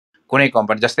कुनै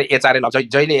कम्पनी जस्तै एचआरएल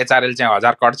जहिले एचआरएल चाहिँ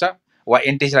 1000 कट्छ वा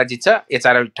एनटिसीलाई जित्छ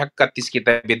एचआरएल ठक्क 30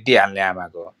 किता बेचिहाल्ने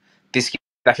आमाको 30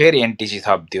 किता फेरि एनटिसी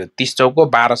थप्दियो 30 चौको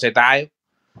 1200 त आयो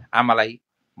आमालाई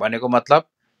भनेको मतलब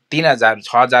 3000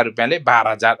 6000 रुपैयाँले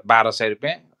 1200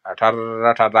 रुपैयाँ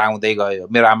ठर्र आउँदै गयो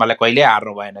मेरो आमालाई कहिले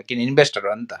हार्नु भएन किन इन्भेस्टर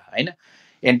हो नि त हैन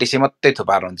एनटिसी मात्रै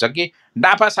थुपार हुन्छ कि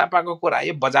डापा सापाको कुरा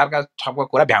यो बजारका ठपको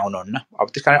कुरा भ्याउनुहुन्न अब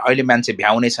त्यसकारण अहिले मान्छे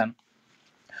भ्याउने छन्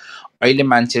अहिले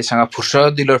मान्छेसँग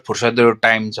फुर्सदिलो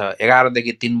टाइम छ 11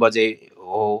 देखि 3 बजे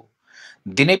हो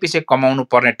दिनै पछि कमाउनु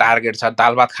पर्ने टार्गेट छ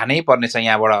दाल भात खानै पर्ने छ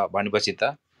यहाँबाट भनेपछि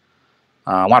त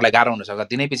उहाँलाई गाह्रो हुन सक्छ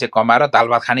दिनै पछि कमाएर दाल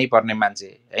भात खानै पर्ने मान्छे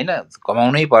हैन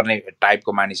कमाउनै पर्ने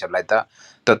टाइपको मानिसहरूलाई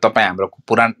त तपाईँ हाम्रो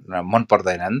पुराण मन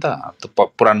पर्दैन नि त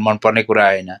पुराण मन पर्ने कुरा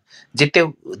हैन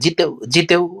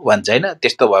जित्यौ भन्छ हैन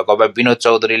त्यस्तो भएको भए विनोद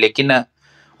चौधरीले किन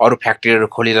अरु फ्याक्ट्रीहरु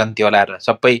खोलिरहन्थ्यो होला र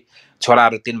सबै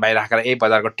छोराहरु 3 भाइ राखेर यही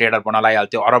बजारको ट्रेडर बन्न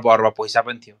लागिहाल्थ्यो अरब पैसा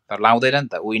पनि थियो तर लाउँदैन नि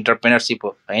त उ एन्टरप्रेन्योरशिप हो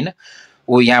हैन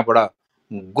उ यहाँबाट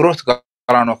ग्रोथ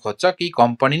गराउन खोज्छ कि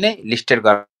कम्पनी नै लिस्टेड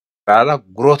गरेर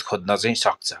ग्रोथ खोज्न चाहिँ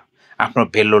सक्छ आफ्नो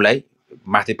भेल्युलाई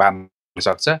माथि पार्न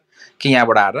सक्छ कि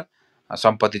यहाँबाट आएर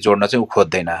सम्पत्ति जोड्न चाहिँ उ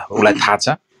खोज्दैन उलाई थाहा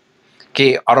छ कि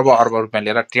अरब रुपैयाँ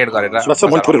लिएर ट्रेड गरेर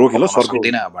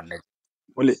सक्दैन भन्ने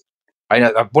हैन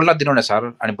बोल्न दिनु न सर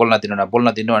अनि बोल्न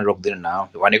दिनु अनि रोक्दिनु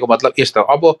न भनेको मतलब यस्तो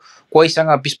अब कोहीसँग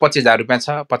 20-25 हजार रुपैयाँ छ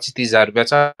 25-30 हजार रुपैयाँ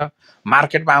छ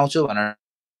मार्केटमा आउँछु भनेर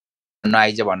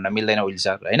नआइज भन्न मिल्दैन उहिले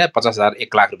सर हैन 50 हजार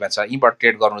 1 लाख रुपैयाँ छ यीबाट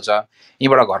ट्रेड गर्नु छ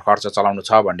यीबाट घर खर्च चलाउनु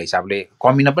छ भन्ने हिसाबले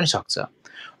कमिन पनि सक्छ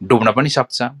डुब्न पनि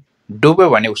सक्छ डुब्यो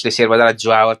भने उसले शेयर बजारलाई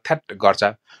जुवावत गर्छ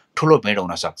ठुलो भिड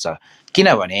हुन सक्छ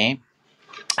किनभने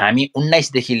हामी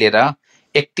 19 देखि लिएर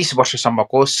 31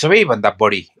 वर्षसम्मको सबैभन्दा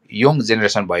बढी यङ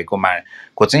जेनेरेसन भएको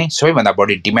को चाहिँ सबैभन्दा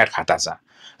बढी डिम्याट खाता छ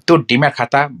त्यो डिम्याट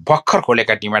खाता भर्खर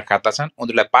खोलेका डिम्याट खाता छन्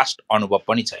उनीहरुलाई पास्ट अनुभव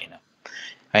पनि छैन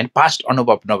हैन पास्ट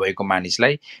अनुभव नभएको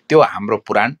मानिसलाई त्यो हाम्रो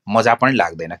पुराण मजा पनि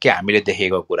लाग्दैन कि हामीले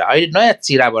देखेको कुरा अहिले नयाँ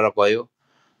चिराबाट गयो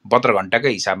 12 घण्टाकै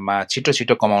हिसाबमा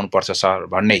छिटो कमाउनु पर्छ सर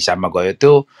भन्ने हिसाबमा गयो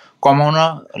त्यो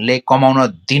कमाउन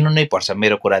दिनु नै पर्छ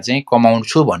मेरो कुरा चाहिँ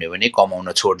कमाउँछु भन्यो भने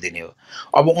कमाउन छोड्दिने हो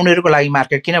अब उनीहरुको लागि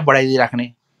मार्केट किन बढाइदिइ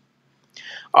राख्ने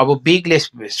अब बिगले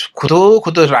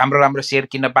खुदो राम्रो शेयर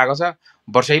किन्न पाएको छ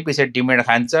वर्षै पछि डिभिडेन्ड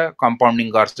खान्छ कम्पाउन्डिङ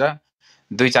गर्छ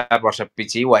 2-4 वर्ष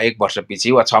पछि वा 1 वर्ष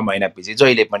पछि वा 6 महिना पछि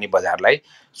जहिले पनि बजारलाई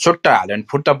सुट्ट हाल्यो भने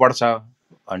फुट्ट बढ्छ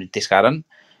अनि त्यसकारण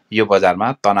यो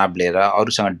बजारमा तनाव लिएर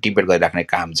अरूसँग डिबेट गरिराख्ने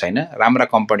काम छैन राम्रा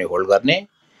कम्पनी होल्ड गर्ने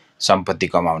सम्पत्ति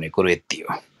कमाउने कुरो यति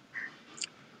हो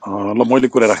ल मैले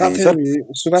कुरा राखेँ सर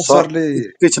सुभाष सरले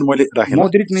एकैछिन मैले राखेँ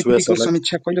मौद्रिक नीतिको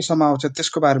समीक्षा कहिलेसम्म आउँछ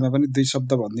त्यसको बारेमा पनि 2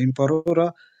 शब्द भनिदिनु पर्यो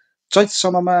र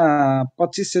चैतसम्ममा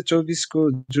 2524 को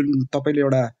जुन तपाईले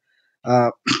एउटा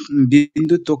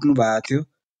बिन्दु तोक्नु भएको थियो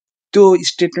त्यो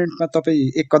स्टेटमेन्टमा तपाई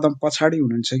एक कदम पछाडी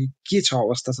हुनुहुन्छ कि के छ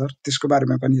अवस्था सर त्यसको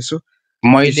बारेमा पनि यसो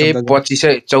मैले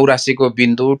 2584 को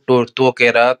बिन्दु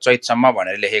तोकेर चैतसम्म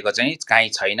भनेर लेखेको चाहिँ काहीँ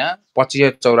छैन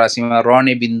 2584 मा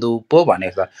रहने बिन्दु पो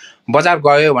भनेको बजार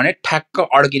गयो भने ठ्याक्क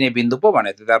अड्किने बिन्दु पो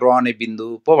भनेको त रहने बिन्दु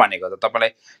पो भनेको त तपाईलाई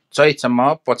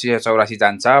चैतसम्म 2584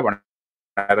 जान्छ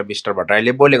भनेर मिस्टर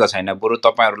भट्टराईले बोलेको छैन बरु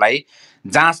तपाईहरुलाई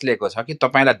जाँच लिएको छ कि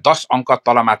तपाईलाई 10 अंक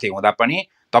तलमाथि हुँदा पनि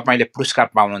तपाईले पुरस्कार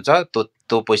पाउनुहुन्छ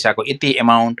त्यो पैसाको यति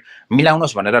अमाउन्ट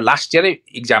मिलाउनुस् भनेर लास्ट इयरै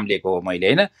एक्जाम लिएको हो मैले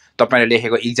हैन तपाईले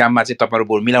लेखेको एक्जाममा चाहिँ तपाईहरु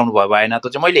बोल मिलाउनु भयो भएन त्यो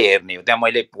चाहिँ मैले हेर्ने हो त्यहाँ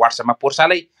मैले व्हाट्सएपमा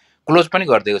पोर्सालै क्लोज पनि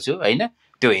गरिदिएको छु हैन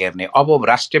त्यो हेर्ने अब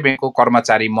राष्ट्रिय बैंकको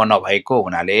कर्मचारी म नभएको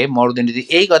हुनाले मौद्रिक नीति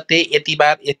यही गते यति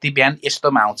बार यति बिहान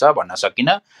यस्तोमा आउँछ भन्न सकिन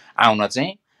आउन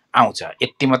चाहिँ आउँछ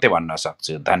यति मात्रै भन्न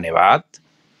सक्छु धन्यवाद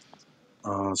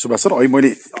सुभाष सर अहिले मैले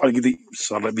अलिकति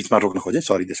सरलाई बीचमा रोक्न खोजेँ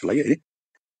सरी त्यसको लागि है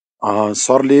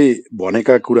सरले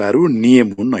भनेका कुराहरू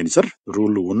नियम हुन् हैन सर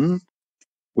रुल हुन्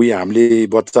उही हामीले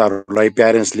बच्चाहरूलाई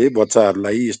प्यारेन्ट्सले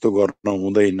बच्चाहरूलाई यस्तो गर्न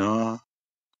हुँदैन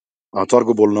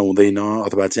चर्को बोल्न हुँदैन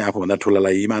अथवा चाहिँ आफूभन्दा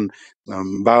ठुलालाई इमान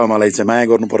बाबाआमालाई चाहिँ माया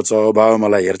गर्नुपर्छ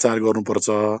बाबाआमालाई हेरचाह गर्नुपर्छ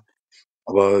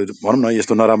अब भनौँ न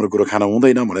यस्तो नराम्रो कुरो खान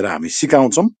हुँदैन भनेर हामी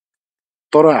सिकाउँछौँ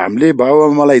तर हामीले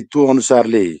बाबाआमालाई त्यो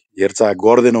अनुसारले हेरचाह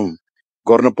गर्दैनौँ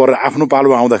गर्न पर्ने आफ्नो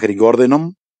पालो आउँदाखेरि गर्दैनौँ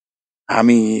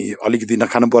हामी अलिकति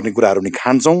नखानु पर्ने कुराहरू नि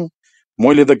खान्छौँ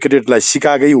मैले त केटीहरूलाई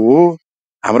सिकाएकै हो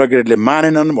हाम्रा केटीहरूले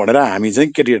मानेनन् भनेर हामी चाहिँ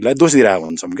केटीहरूलाई दोष दिइरहेको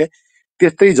हुन्छौँ के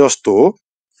त्यस्तै जस्तो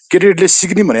केटीहरूले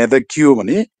सिक्ने भने त के हो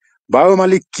भने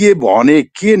बाबुआमाले के भने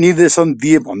के निर्देशन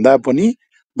दिए भन्दा पनि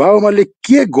बाबुआमाले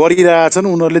के गरिरहेछन्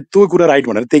उनीहरूले त्यो कुरा राइट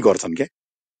भनेर त्यही गर्छन् क्या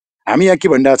हामी यहाँ के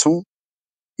भनिरहेको छौँ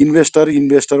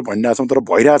इन्भेस्टर भनिरहेको छौँ तर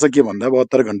भइरहेछ के भन्दा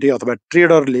 72 घण्टे अथवा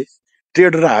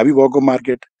ट्रेडर हाबी भएको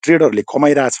मार्केट ट्रेडरले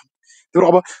कमाइरहेछन् तर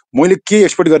अब मैले के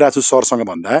एक्सपेक्ट गरिरहेको छु सरसँग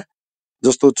भन्दा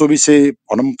जस्तो 2400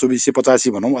 भनौँ 2485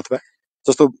 भनौँ अथवा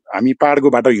जस्तो हामी पहाडको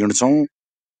बाटो हिँड्छौँ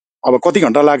अब कति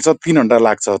घन्टा लाग्छ 3 घन्टा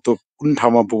लाग्छ त्यो कुन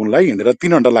ठाउँमा पुग्नलाई हिँडेर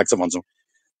 3 घन्टा लाग्छ भन्छौँ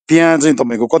त्यहाँ चाहिँ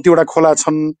तपाईँको कतिवटा खोला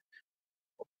छन्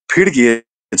फिड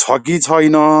के छ कि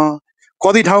छैन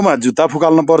कति ठाउँमा जुत्ता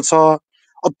फुकाल्नु पर्छ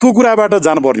त्यो कुराबाट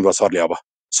जानुपर्ने भयो सरले अब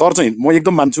सर चाहिँ म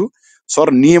एकदम मान्छु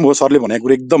सर नियम हो सरले भनेको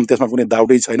कुरा एकदम त्यसमा कुनै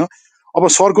डाउटै छैन अब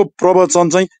सरको प्रवचन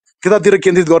चाहिँ त्यतातिर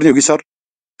केन्द्रित गर्ने हो कि सर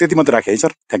त्यति मात्रै राखेँ है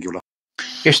सर थ्याङ्क यू ल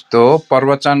यस्तो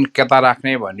प्रवचन केता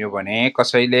राख्ने भन्यो भने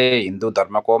कसैले हिन्दू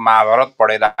धर्मको महाभारत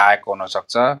पढेर आएको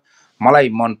हुनसक्छ मलाई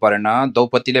मन परेन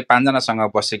द्रौपदीले 5 जनासँग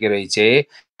बसेकी रहेछ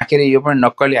आखिर यो पनि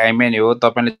नक्कली आइमेन हो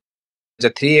तपाईले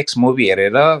 3x मुभी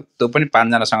हेरेर त्यो पनि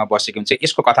 5 जनासँग बसेको हुन्छ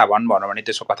यसको कथा भन्नु भने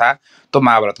त्यसको कथा त्यो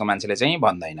महाभारतको मान्छेले चाहिँ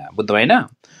भन्दैन बुझ्नु भएन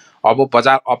अब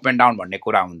बजार अप एन्ड डाउन भन्ने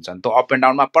कुरा हुन्छन् त्यो अप एन्ड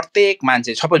डाउनमा प्रत्येक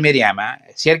मान्छे सपोज मेरी आमा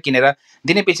शेयर किनेर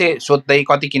दिने पछि सोध्दै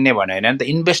कति किन्ने भन्यो हैन त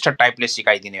इन्भेस्टर टाइपले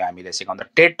सिकाइदिने हामीले सिकाउँदा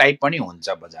ट्रेड टाइप पनि हुन्छ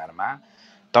बजारमा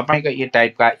तपाईको यो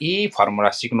टाइपका यी फर्मुला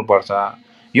सिक्नुपर्छ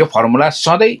यो फर्मुला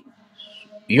सधैँ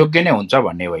योग्य नै हुन्छ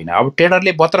भन्ने होइन अब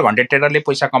ट्रेडरले 72 घण्टे ट्रेडरले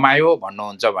पैसा कमायो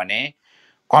भन्नुहुन्छ भने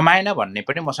कमाएन भन्ने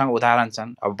पनि मसँग उदाहरण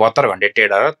छन् अब 72 घण्टे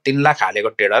ट्रेडर 3 लाख हालेको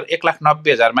ट्रेडर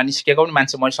 1,90,000 मा निस्केको पनि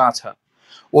मान्छे मसँग छ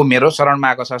ओ मेरो शरणमा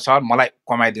आएको छ सर मलाई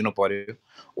कमाइदिनु पर्यो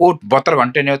ओ 72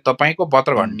 घण्टे नै तपाईको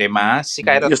 72 घण्टेमा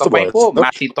सिकाएर तपाईको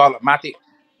माथि तल माथि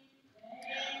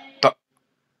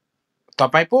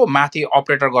तपाई पो माथि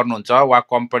अपरेटर गर्नुहुन्छ वा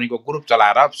कम्पनीको ग्रुप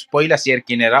चलाएर पहिला शेयर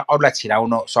किनेर अरूलाई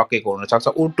छिराउन सकेको हुन सक्छ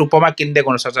उ टुप्पोमा किन्दै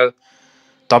हुन सक्छ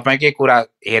तपाईकै कुरा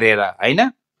हेरेर हैन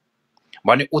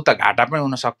भने उ त घाटा पनि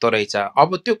हुन सक्दो रहेछ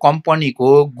अब त्यो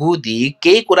कम्पनीको गुदी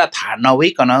केही कुरा थाहा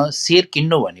नभइकन शेयर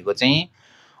किन्नु भनेको चाहिँ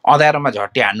अँध्यारोमा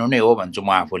झट्टी हान्नु नै हो भन्छु म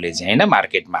आफूले चाहिँ हैन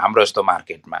मार्केटमा हाम्रो जस्तो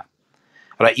मार्केटमा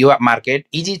र यो मार्केट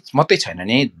इजी मात्रै छैन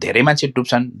नि धेरै मान्छे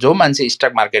डुब्छन् जो मान्छे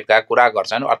स्टक मार्केटका कुरा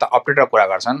गर्छन् अथवा अपरेटर कुरा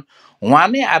गर्छन् उहाँ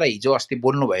नै आएर हिजो अस्ति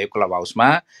बोल्नु भयो क्लब हाउसमा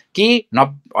कि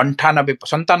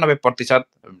 98-97%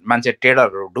 मान्छे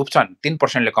ट्रेडरहरू डुब्छन्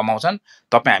 3% ले कमाउँछन्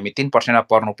तपाई हामी 3% मा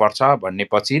पर्नुपर्छ भन्ने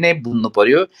पछि नै बुझ्नु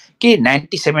पर्यो कि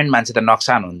 97 मान्छे त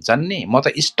नक्सान हुन्छन् नि म त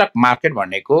स्टक मार्केट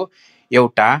भनेको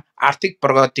एउटा आर्थिक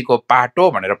प्रगतिको पाटो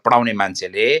भनेर पढाउने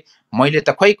मान्छेले मैले त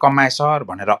खोइ कमाए सर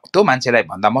भनेर त्यो मान्छेलाई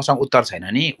भन्दा मसँग उत्तर छैन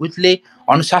नि उसले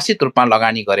अनुशासित रूपमा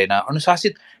लगानी गरेन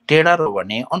अनुशासित ट्रेडर हो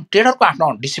भने ट्रेडरको आफ्नो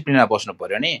डिसिप्लिनमा बस्नु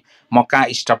पर्यो नि म कहाँ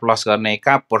स्टप लस गर्ने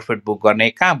कहाँ प्रॉफिट बुक गर्ने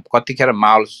कहाँ कतिखेर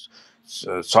माल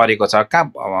सरेको छ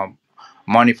कहाँ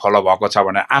मनी फलो भएको छ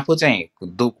भनेर आफू चाहिँ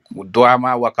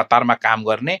दुवामा वा कतारमा काम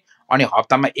गर्ने अनि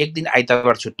हप्तामा एक दिन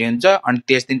आइतबार छुट्टी हुन्छ अनि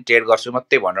त्यस दिन ट्रेड गर्छु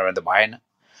मात्रै भनेर त भएन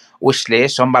उसले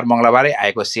सोमबार मंगलबारै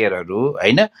आएको शेयरहरू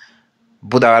हैन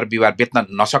बुधबार बिहीबार बेच्न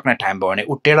नसक्ने टाइम भयो भने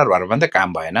उ ट्रेडर भएर पनि त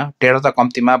काम भएन ट्रेडर त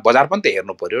कम्तीमा बजार पनि त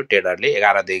हेर्नु पर्यो ट्रेडरले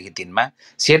 11 देखि 3 मा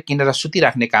शेयर किनेर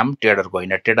सुतिराख्ने काम ट्रेडरको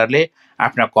होइन ट्रेडरले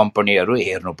आफ्ना कम्पनीहरू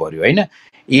हेर्नु पर्यो हैन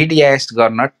ईडीआईएस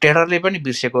गर्न ट्रेडरले पनि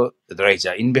बिर्सेको रहेछ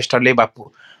इन्भेस्टरले बापु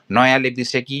नयाँले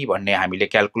बिर्से कि भन्ने हामीले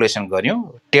क्याल्कुलेसन गर्यौं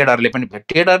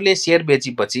ट्रेडरले शेयर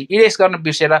बेचेपछि ईडीआईएस गर्न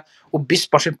बिर्सेर उ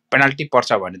 20% पेनल्टी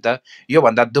पर्छ भने त यो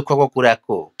भन्दा दुःखको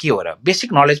कुराको के हो र बेसिक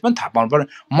नलेज पनि थाहा पाउनु पर्यो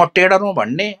म ट्रेडर हुँ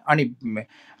भन्ने अनि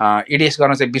ईडीएस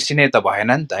गर्न चाहिँ बिर्सिने त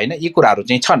भएन नि त हैन यी कुराहरु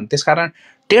चाहिँ छन् त्यसकारण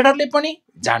ट्रेडरले पनि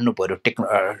जान्नु पर्यो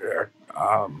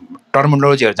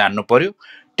टर्मिनोलोजीहरु जान्नु पर्यो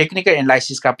टेक्निकल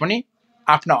एनालाइसिसका पनि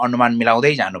आफ्नो अनुमान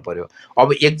मिलाउँदै जानु पर्यो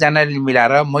अब एक जनाले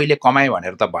मिलाएर मैले कमाए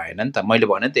भनेर त भएन नि त मैले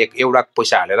भने त एउटा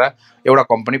पैसा हालेर एउटा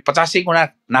कम्पनी 85 गुणा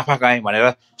नाफा कमाए भनेर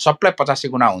सबलाई 85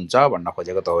 गुणा हुन्छ भन्न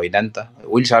खोजेको त होइन नि त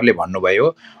विल सरले भन्नुभयो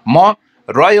म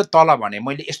रह्यो तल भने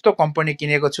मैले यस्तो कम्पनी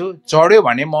किनेको छु चढ्यो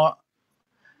भने म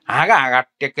हाँगा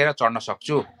टेकेर चढ्न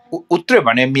सक्छु उत्रयो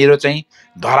भने मेरो चाहिँ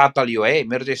धरातल यो है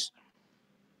मेरो चाहिँ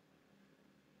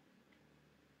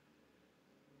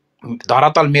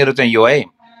धरातल मेरो चाहिँ यो है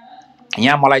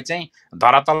यहाँ मलाई चाहिँ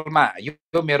धरातलमा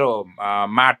यो मेरो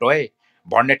माटो है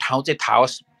भन्ने ठाउँ चाहिँ थाहा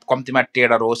होस् कम्तीमा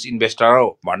ट्रेडर होस् इन्भेस्टर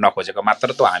हो भन्न खोजेको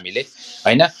मात्र त हामीले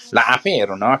हैन ल आफै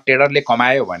हेरौँ न ट्रेडरले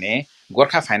कमायो भने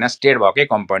गोर्खा फाइनान्स ट्रेड भएकै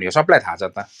कम्पनी हो सबलाई थाहा छ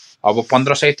त अब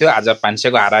 1500 थियो आज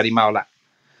 500 को हाराहारीमा होला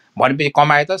भनेपछि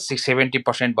कमाए त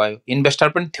 70% भयो इन्भेस्टर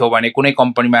पनि थियो भने कुनै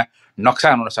कम्पनीमा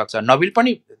नक्सान हुन सक्छ नबिल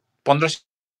पनि 1500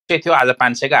 थियो आज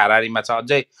 500 को हाराहारीमा छ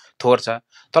अझै थोर छ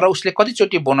तर उसले कति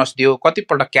चोटी बोनस दियो कति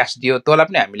पल्ट क्याश दियो त्यसलाई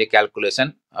पनि हामीले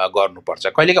क्याल्कुलेसन गर्नुपर्छ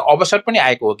कहिलेका अवसर पनि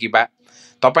आएको हो कि बा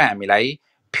तपाई हामीलाई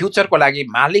फ्युचरको लागि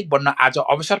मालिक बन्न आज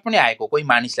अवसर पनि आएको कोही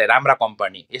मानिसलाई राम्रा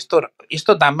कम्पनी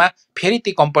यस्तो दाममा फेरि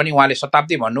ती कम्पनी उहाँले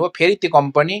शताब्दी भन्नुभयो फेरि ती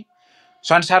कम्पनी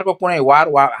संसारको कुनै वार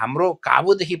वा हाम्रो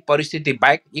काबुदेखि परिस्थिति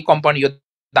बाहेक यी कम्पनी यो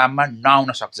दाममा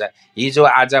नआउन सक्छ हिजो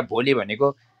आज भोलि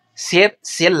भनेको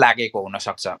सेल लागेको हुन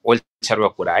सक्छ ओइल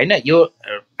सर्वको कुरा हैन यो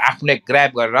आफूले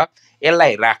ग्र्याब गरेर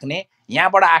यसलाई राख्ने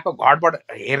यहाँबाट आएको घटबाट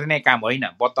हेर्ने काम होइन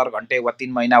 72 घण्टे वा 3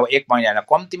 महिना वा 1 महिना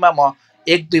कम्तीमा म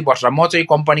 1-2 वर्ष म चाहिँ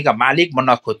कम्पनीका मालिक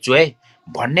बन्न खोज्छु है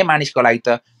भन्ने मानिसको लागि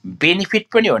त बेनिफिट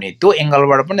पनि हो नि, त्यो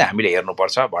एङ्गलबाट पनि हामीले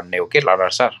हेर्नुपर्छ भन्ने हो के लडर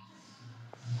सर।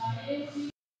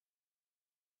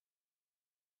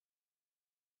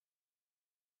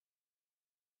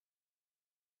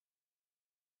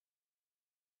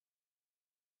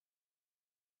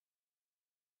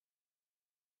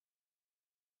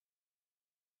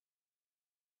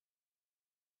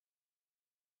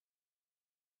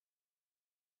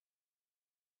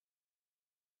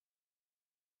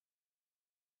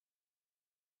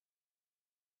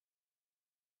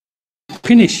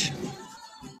 फिनिश।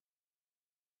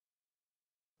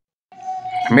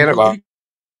 मेरो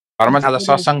घरमा आज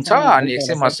सत्संग छ अनि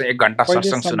एकछिन म 1 घण्टा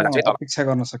सत्संग सुन्न चाहिँ तल अपेक्षा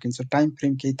गर्न सकिन्छ? टाइम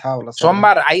फ्रेम केही थाहा होला सर?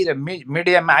 सोमबार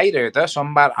मिडियामा आइरह्यो त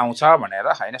सोमबार आउँछ भनेर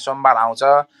हैन, सोमबार आउँछ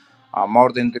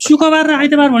मर्दिन शुक्रबार र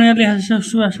आइतबार भनेर लेखेको छ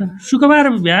सुभाष सर। शुक्रबार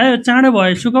भ्यायो चाँडो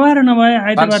भयो, शुक्रबार नभए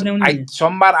आइतबार ल्याउने।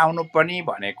 सोमबार आउनु पनि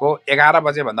भनेको 11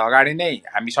 बजे भन्दा अगाडि नै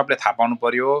हामी सबले थाहा पाउनु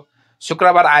पर्यो।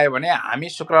 शुक्रबार आयो भने हामी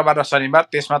शुक्रबार र शनिबार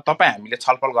त्यसमा तपाईँ हामीले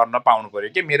छलफल गर्न पाउनु पर्यो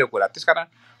के मेरो कुरा। त्यसकारण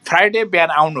फ्राइडे बिहान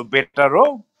आउनु बेटर हो।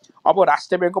 अब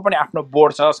राष्ट्रिय ब्याङ्कको पनि आफ्नो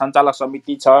बोर्ड छ, सञ्चालक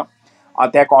समिति छ,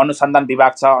 त्यहाँको अनुसन्धान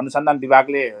विभाग छ, अनुसन्धान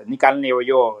विभागले निकाल्ने हो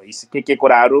यो के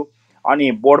कुराहरू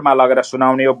अनि बोर्डमा लगेर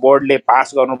सुनाउने हो, बोर्डले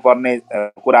पास गर्नुपर्ने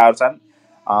कुराहरू छन्।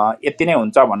 यति नै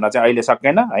हुन्छ भन्न चाहिँ अहिले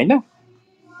सकेन हैन।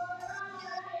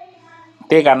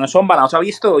 त्यही कारण सोमबार आउँछ। अब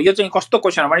यस्तो यो चाहिँ कस्तो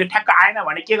क्वेसन हो भने ठ्याक्क आएन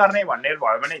भने के गर्ने भन्ने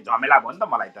भयो भने झमेला भयो नि त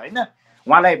मलाई त हैन।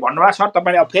 उहाँलाई भन्नुभयो सर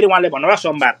तपाईँले, अब फेरि उहाँले भन्नुभयो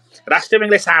सोमबार राष्ट्रिय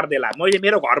ब्याङ्कले सार देला। मैले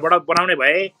मेरो घरबाट बनाउने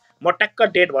भए म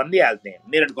ट्याक्क डेट भनिदिइहाल्थेँ,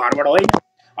 मेरो घरबाट होइन।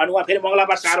 अनि उहाँ फेरि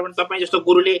मङ्गलबार सार भने तपाईँ जस्तो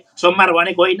गुरुले सोमबार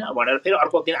भनेको होइन भनेर फेरि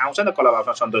अर्को दिन आउँछ नि त क्लब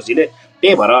हाउसमा सन्तोषजीले।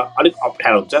 त्यही भएर अलिक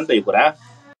अप्ठ्यारो हुन्छ नि त यो कुरा।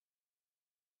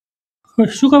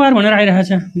 शुक्रबार भनेर आइरहेको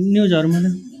छ न्युजहरुमा।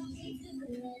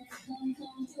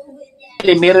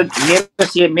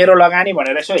 मेरो लगानी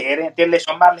भनेर यसो हेरेँ, त्यसले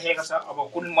सोमबार लेखेको छ। अब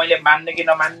कुन मैले मान्ने कि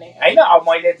नमान्ने हैन। अब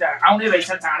मैले आउने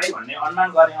रहेछ चाँडै भन्ने अनुमान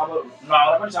गरेँ। अब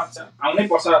नआउन पनि सक्छ, आउनै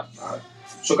पर्छ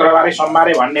शुक्रबारै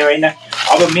सोमबारै भन्ने होइन।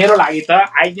 अब मेरो लागि त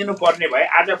आइदिनु पर्ने भए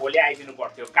आज भोलि आइदिनु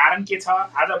पर्थ्यो। कारण के छ,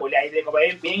 आज भोलि आइदिएको भए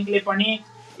ब्याङ्कले पनि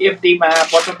एफडीमा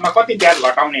बचतमा कति ब्याज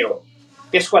घटाउने हो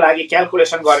त्यसको लागि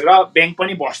क्यालकुलेसन गरेर ब्याङ्क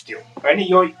पनि बस्थ्यो हैन।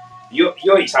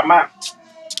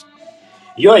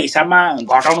 यो हिसाबमा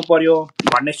घटाउनु पर्यो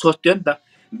भन्ने सोच्थ्यो नि त।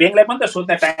 ब्याङ्कलाई पनि त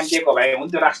सोच्ने टाइम दिएको भए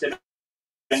हुन्थ्यो राष्ट्रिय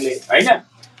ब्याङ्कले हैन।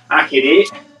 आखिरी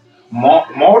म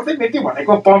चाहिँ त्यति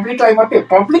भनेको पब्लिकलाई मात्रै,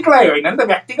 पब्लिकलाई होइन नि त,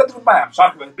 व्यक्तिगत रूपमा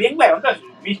ब्याङ्कलाई हो नि त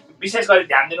विशेष गरी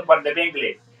ध्यान दिनुपर्ने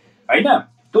ब्याङ्कले हैन।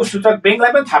 त्यो सूचक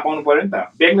ब्याङ्कलाई पनि थाहा पाउनु पर्यो नि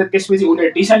त। ब्याङ्कले त्यसपछि उसले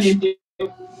डिसिसन लिन्थ्यो,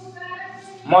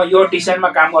 म यो डिसिसनमा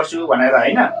काम गर्छु भनेर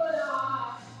हैन।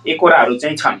 यी कुराहरू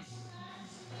चाहिँ छन्।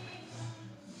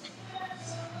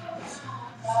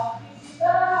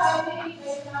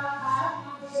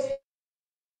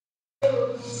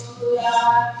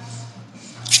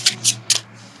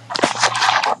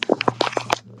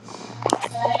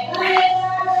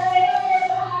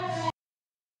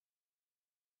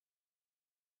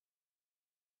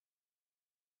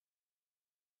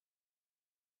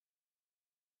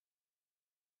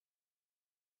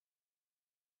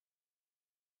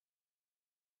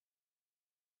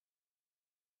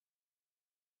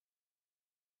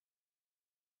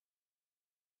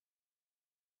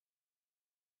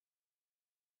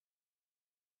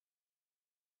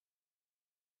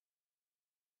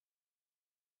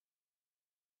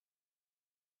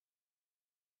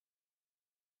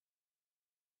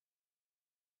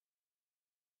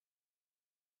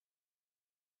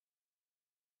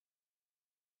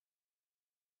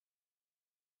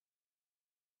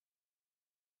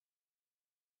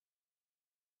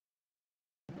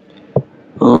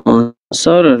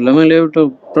 सरहरूलाई मैले एउटा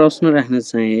प्रश्न राख्न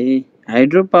चाहे।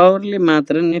 हाइड्रो पावरले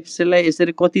मात्र नेप्सेलाई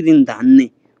यसरी कति दिन धान्ने?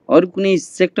 अरू कुनै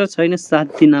सेक्टर छैन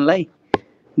साथ दिनलाई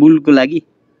बुलको लागि?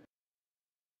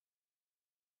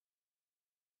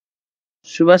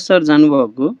 सुभाष सर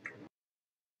जानुभएको?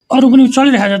 अरू पनि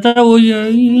चलिरहेको छ त।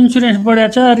 इन्सुरेन्स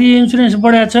बढाएको छ, रिइन्सुरेन्स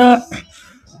बढाएको छ,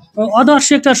 अदर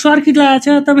सेक्टर सर्किट लागेको छ।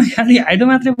 तपाईँ खालि हाइड्रो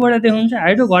मात्रै बढाएको देख्नुहुन्छ।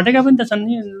 हाइड्रो घटेका पनि त छन्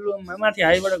नि, माथि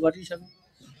हाइबाट घटिसक्यो।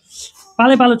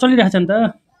 पालै पालो चलिरहेको छ नि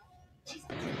त।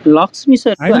 लक्ष्मी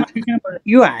सर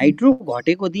यो हाइड्रो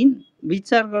घटेको दिन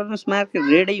विचार गर्नुहोस् मार्केट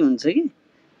रेडै हुन्छ कि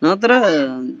नत्र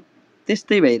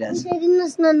त्यस्तै भइरहेछ।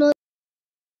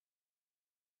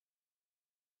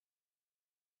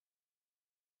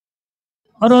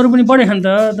 अरू पनि बढेको नि त।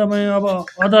 तपाईँ अब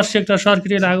अदर सेक्टर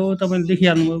सर्किटै लाग्यो, तपाईँले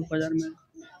देखिहाल्नुभयो बजारमा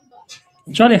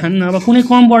चलेको नि। अब कुनै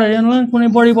कम बढ्यो होला, कुनै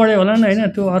बढी बढ्यो होला नि होइन।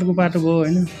 त्यो अर्को बाटो भयो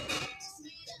होइन।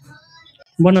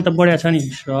 बन्न त बढिया छ नि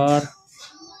सर।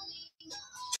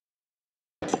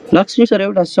 लक्ष्मी सर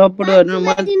एउटा सपोर्ट गर्नु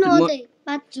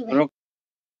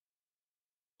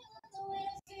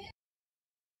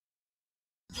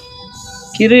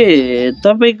के रे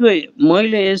तपाईँको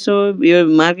मैले यसो यो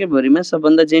मार्केटभरिमा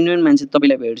सबभन्दा जेन्युन मान्छे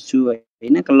तपाईँलाई भेट्छु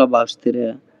होइन क्लब हाउसतिर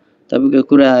तपाईँको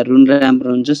कुराहरू राम्रो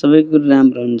हुन्छ सबै कुरा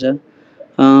राम्रो हुन्छ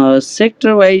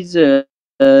सेक्टर वाइज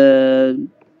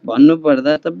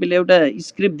भन्नुपर्दा तपाईँले एउटा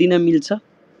स्क्रिप्ट दिन मिल्छ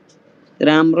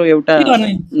राम्रो एउटा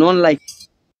नन लाइफ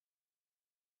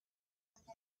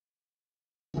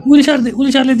उली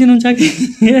सरले दिनुहुन्छ कि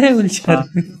ए उली सर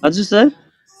हजुर सर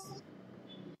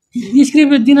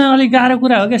स्क्रिप्ट दिन अलिक गाह्रो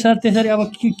कुरा हो क्या सर त्यसरी अब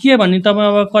के भन्ने तपाईँ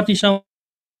अब कति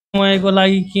समयको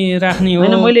लागि के राख्ने हो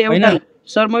मैले एउटा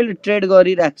सर मैले ट्रेड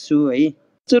गरिरहेको छु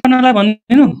है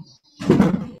भनिदिनु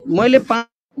मैले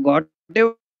घट्यो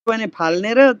भने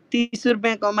फाल्ने र 30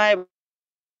 रुपियाँ कमाए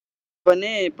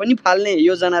भने पनि फाल्ने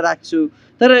योजना राख्छु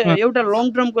तर एउटा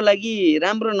लङ टर्मको लागि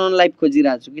राम्रो नन लाइफ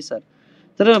खोजिरहेको छु कि सर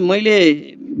तर मैले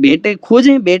भेटेँ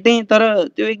तर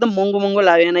त्यो एकदम महँगो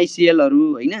लाग्यो एनआइसिएलहरू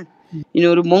होइन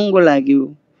यिनीहरू महँगो लाग्यो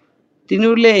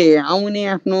तिनीहरूले आउने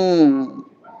आफ्नो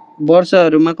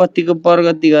वर्षहरूमा कतिको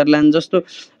प्रगति गर्लान् जस्तो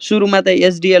सुरुमा त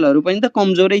एसडिएलहरू पनि त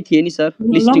कमजोरै थिए नि सर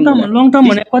लिस्टिङ लङ टर्म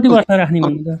भने कति वर्ष राख्ने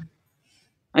भन्नु त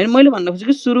हैन मैले भन्न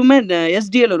खोजेको सुरुमा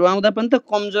एसडिएलहरू आउँदा पनि त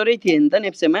कमजोरै थिए नि त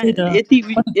नेप्सेमा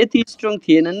यति स्ट्रङ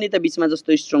थिएनन् नि त बीचमा जस्तो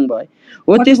स्ट्रङ भए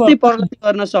हो त्यस्तै प्रगति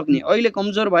गर्न सक्ने अहिले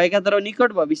कमजोर भएका तर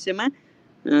निकट भविष्यमा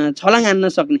छलाङ हान्न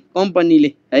सक्ने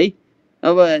कम्पनीले है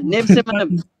अब नेप्सेमा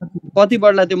कति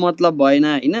बढ्ला त्यो मतलब भएन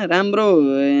हैन राम्रो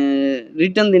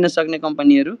रिटर्न दिन सक्ने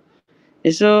कम्पनीहरू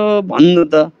यसो भन्नु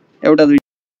त एउटा दुई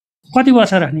कति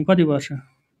वर्ष राख्ने कति वर्ष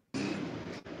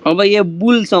अब यो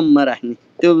बुलसम्म राख्ने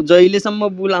त्यो जहिलेसम्म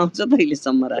बुल आउँछ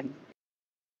तहिलेसम्म राख्ने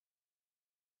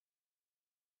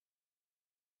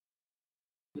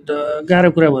गाह्रो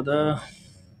कुरा भयो त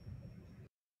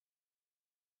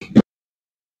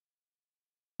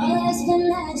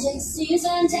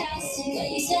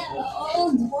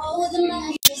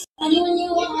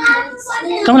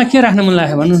तपाईँलाई के राख्न मन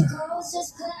लाग्यो भन्नु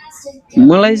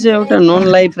मलाई चाहिँ एउटा नन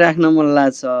लाइफ राख्न मन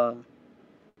लाग्छ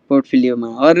पोर्टफोलियोमा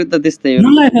अरु त त्यस्तै हो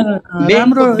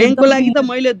ब्याङ्कको लागि त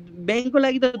मैले ब्याङ्कको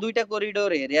लागि त दुईटा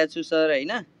कोरिडोर हेरेको छु सर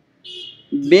हैन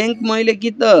ब्याङ्क मैले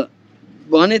कि त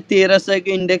भने 1300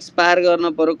 को इन्डेक्स पार गर्न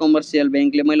पर्यो कमर्सियल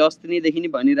ब्याङ्कले मैले अस्ति नै देखि नै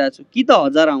भनिरहेको छु कि त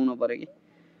 1000 आउन पर्यो कि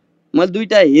मैले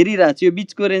दुईटा हेरिरहेको छु यो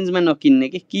बीचको रेन्जमा नकिन्ने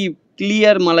कि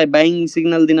क्लियर मलाई बाइङ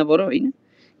सिग्नल दिन पर्यो हैन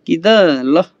कि त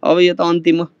ल अब यो त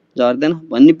अन्तिम हो झर्दैन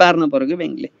भन्ने पार्न पर्यो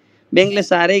कि ब्याङ्कले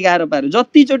साह्रै गाह्रो पार्यो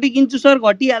जतिचोटि किन्छु सर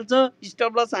घटिहाल्छ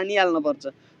स्टप लस हानिहाल्न पर्छ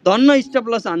धन्न स्टप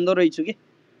लस हान्दो रहेछु कि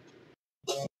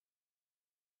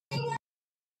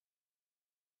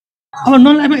अब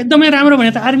नन लाइफमा एकदमै राम्रो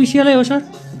भने त आरबिसिएलै हो सर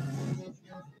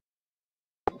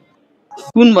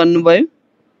कुन भन्नुभयो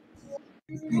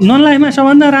नन लाइफमा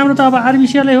सबभन्दा राम्रो त अब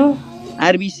आरबिसिएलै हो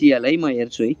आरबिसिएल है म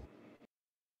हेर्छु है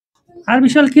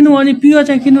आरबिसिएल किन्नु अनि पिओ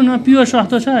चाहिँ किन्नु न पिओ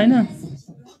सस्तो छ हैन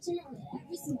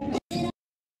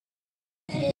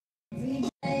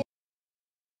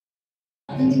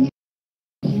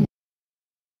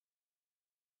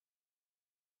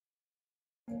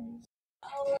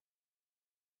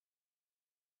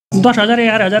दस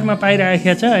 11,000 मा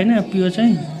पाइरहेको छ हैन पिओ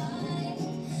चाहिँ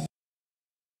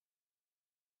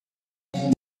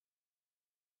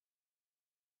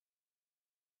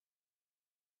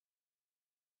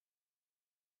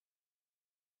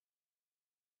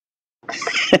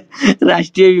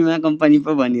राष्ट्रिय बीमा कम्पनी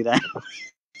पो भनिरा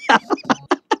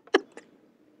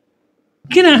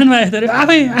किन हाँस्नुभएको त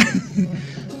आफै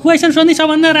क्वेसन सोध्ने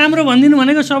सबभन्दा राम्रो भनिदिनु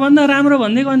भनेको सबभन्दा राम्रो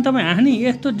भनिदिएको अनि तपाईँ हाँस्ने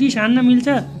यस्तो डिस हान्न मिल्छ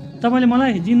तपाईँले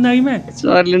मलाई जिन्दगीमा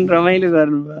सरले रमाइलो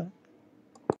गर्नुभयो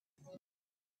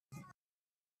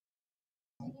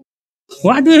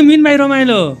what do you mean by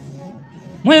रमाइलो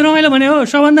मैले रमाइलो भने हो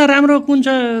सबभन्दा राम्रो कुन छ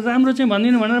राम्रो चाहिँ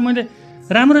भनिदिनु भनेर मैले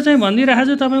राम्रो चाहिँ भनिदिइरहेको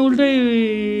छु तपाईँ उल्टै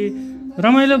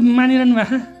रमाइलो मानिरहनु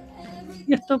भएको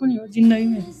यस्तो पनि हो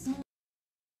जिन्दगीमा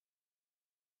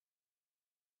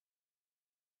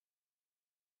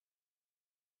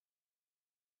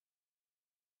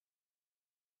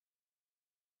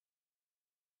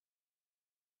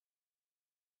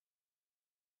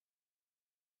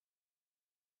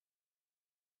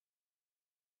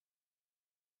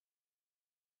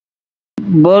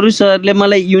बरु सरले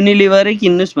मलाई युनिलिभरै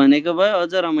किन्नुस् भनेको भए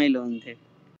अझ रमाइलो हुन्थ्यो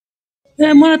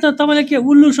ए मलाई त तपाईँले के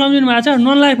उल्लु सम्झिनु भएको छ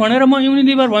नन लाइफ भनेर म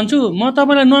युनिलिभर भन्छु म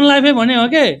तपाईँलाई नन लाइफै भने हो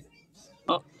के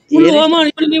उल्लु हो म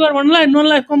युनिलिभर भन्नुलाई नन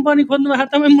लाइफ कम्पनी खोज्नु भएको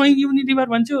तपाईँ म युनिलिभर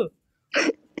भन्छु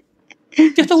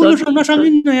त्यस्तो उल्लु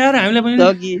नसम्झिनु यार हामीले पनि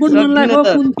कुन नन लाइफ हो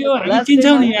कुन के हो हामी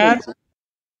चिन्छौँ नि यार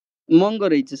महँगो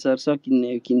रहेछ सर सकिन्न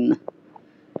यो किन्न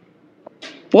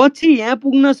पछि यहाँ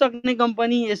पुग्न सक्ने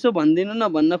कम्पनी यसो भनिदिनु न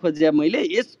भन्न खोजे मैले।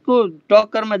 यसको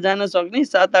टक्करमा जान सक्ने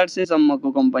 700-800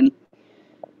 सम्मको कम्पनी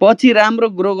पछि राम्रो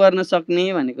ग्रो गर्न सक्ने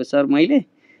भनेको सर मैले।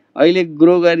 अहिले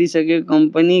ग्रो गरिसकेको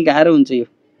कम्पनी गाह्रो हुन्छ यो।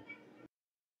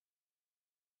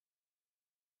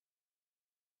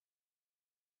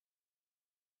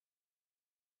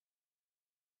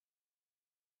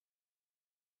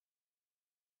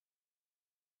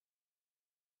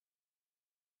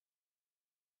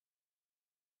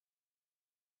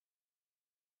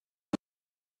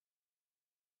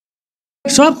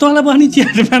 सब तल बस्ने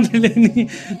च्याट मात्रै लेख्ने,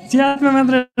 च्याटमा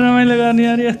मात्र रमाइलो गर्ने।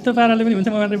 अरे यस्तो पाराले पनि हुन्छ,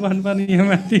 म मात्रै बस्नुपर्ने यो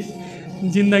माथि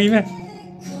जिन्दगीमा।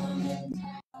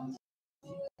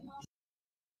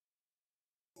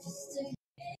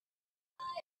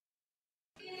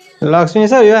 लक्ष्मी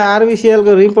सर, यो आरबिसिएल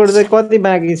को रिपोर्ट चाहिँ कति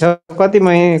बाँकी छ, कति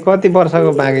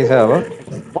वर्षको बाँकी छ अब?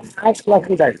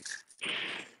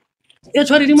 ए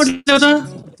छोरी रिमोट ल्याउ त।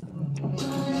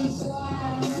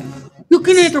 यो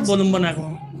किन यत्रो भोल्युम बनाएको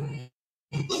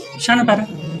सानो पारा?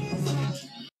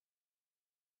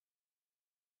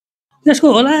 यसको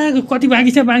होला कति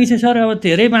बाँकी छ सर? अब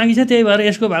धेरै बाँकी छ, त्यही भएर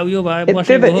यसको भाउ यो भयो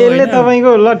बसेको हो। यसले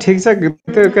तपाईँको ल ठिक छ,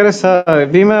 त्यो के अरे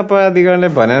बिमा प्राधिकरणले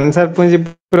भनेअनुसार पुँजी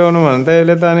पुर्याउनु भने त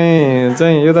यसले त अनि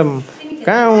चाहिँ यो त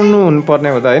कहाँ हुनु पर्ने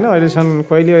हो त होइन? अहिलेसम्म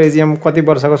कहिले एजिएम कति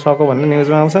वर्षको सको भन्ने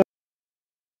न्युजमा आउँछ।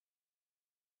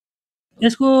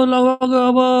 यसको लगभग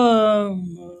अब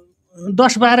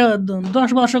 10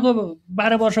 वर्षको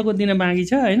 12 वर्षको दिन बाँकी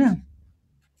छ होइन।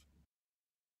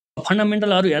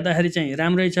 फन्डामेन्टलहरू हेर्दाखेरि चाहिँ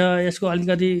राम्रै छ। यसको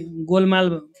अलिकति गोलमाल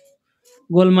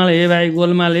हे भाइ,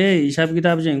 गोलमाल हे, हिसाब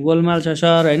किताब चाहिँ गोलमाल छ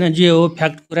सर होइन। जे हो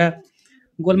फ्याक्ट कुरा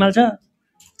गोलमाल छ।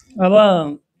 अब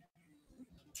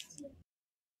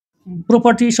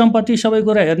प्रोपर्टी सम्पत्ति सबै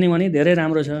कुरा हेर्ने भने धेरै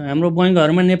राम्रो छ। हाम्रो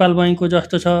बैङ्कहरूमा नेपाल बैङ्कको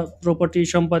जस्तो छ प्रोपर्टी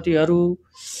सम्पत्तिहरू।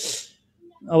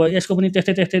 अब यसको पनि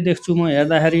त्यस्तै देख्छु म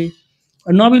हेर्दाखेरि।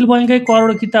 नबिल बैङ्कै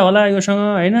करोड किता होला योसँग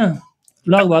होइन,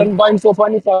 लगभग। बैङ्कको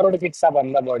पनि करोड किता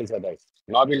भन्दा बढी छ दाइ।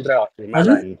 नबिल र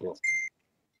हिमालयनको,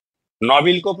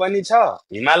 नबिलको पनि छ,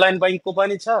 हिमालयन बैङ्कको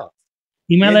पनि छ।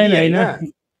 हिमालयन होइन,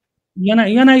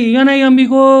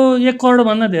 एनआइएमबीको 1 करोड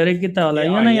भन्दा धेरै किता होला।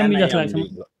 एनआइएमबी जस्तो लाग्छ।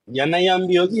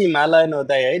 एनआइएमबी हो कि हिमालयन हो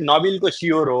दाइ? है, नबिलको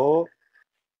स्योर हो।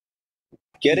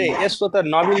 के अरे यसको त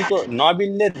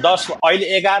नबिलले 10 अहिले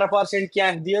 11%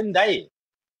 क्यास दियो नि दाइ।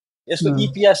 यसको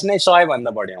इपिएस नै 100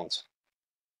 भन्दा बढी आउँछ।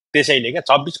 त्यसैले क्या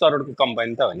 26 करोडको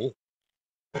कम्पनी त हो नि।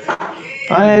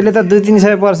 अहिले त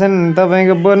 200-300%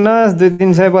 तपाईँको बोनस,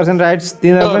 200-300% राइट्स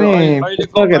दिँदा पनि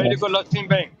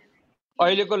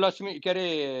अहिलेको लक्ष्मी के अरे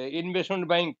इन्भेस्टमेन्ट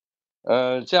ब्याङ्क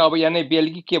चाहिँ अब एनआइपिएल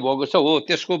कि के भएको छ हो,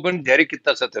 त्यसको पनि धेरै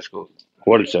किता छ, त्यसको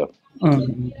होल्ड छ।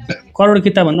 करोड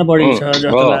किता भन्दा बढी छ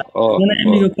जस्तो लाग्छ।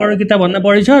 एनआइएमबीको करोड किता भन्दा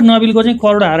बढी छ। नबिलको चाहिँ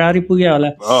करोड हाराहारी पुग्यो होला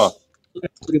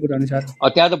रिपोर्ट अनुसार।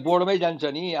 त्यहाँ त बोर्डमै जान्छ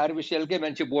नि, आरबिसिएलकै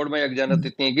मान्छे बोर्डमा एकजना त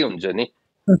त्यहीँकै हुन्छ नि।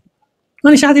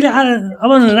 अनि साथीले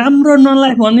अब राम्रो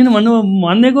नलाइफ भनिदिनु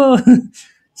भनेको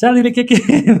साथीले के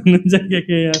भन्नुहुन्छ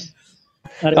के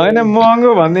होइन,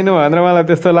 महँगो भनिदिनु भनेर मलाई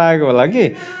त्यस्तो लागेको होला कि।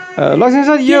 लक्ष्मी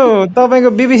सर, यो तपाईँको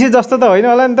बिबिसी जस्तो त होइन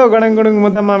होला नि त? गडाङ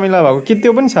मुद्दा मामिला भएको कि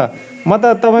त्यो पनि छ? म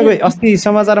त तपाईँको अस्ति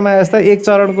समाचारमा यस्ता 1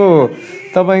 चरणको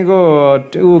तपाईँको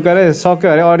ऊ के अरे सक्यो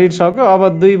अरे, अडिट सक्यो,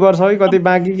 अब 2 वर्ष है कति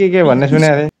बाँकी के भन्ने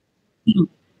सुनेको थिएँ।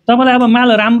 तपाईँलाई अब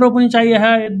माल राम्रो पनि चाहिए,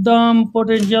 एकदम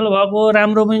पोटेन्सियल भएको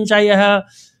राम्रो पनि चाहिए।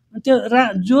 त्यो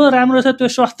जो राम्रो छ त्यो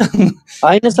सस्तो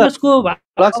होइन सर।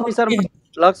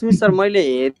 लक्ष्मी सर, मैले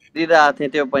हेरिरहेको थिएँ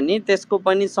त्यो पनि। त्यसको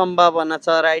पनि सम्भावना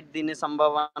छ, राइट दिने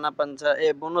सम्भावना पनि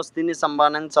छ, बोनस दिने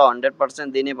सम्भावना पनि छ,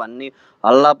 100% दिने भन्ने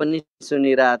हल्ला पनि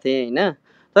सुनिरहेको थिएँ होइन।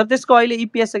 तर त्यसको अहिले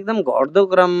इपिएस एकदम घट्दो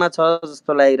क्रममा छ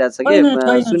जस्तो लागिरहेछ कि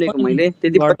सुनेको मैले।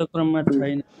 त्यति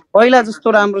पहिला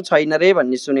जस्तो राम्रो छैन रे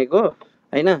भन्ने सुनेको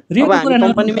होइन। अब हामी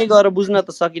कम्पनीमै गएर बुझ्न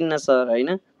त सकिन्न सर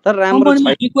होइन। तर राम्रो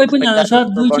छैन। कोही पनि सर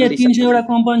 200-300 वटा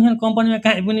कम्पनी छ, कम्पनीमा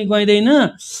कहीँ पनि गइँदैन।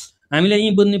 हामीले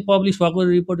यहीँ बुझ्ने पब्लिस भएको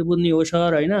रिपोर्ट बुझ्ने हो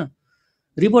सर होइन।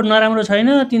 रिपोर्ट नराम्रो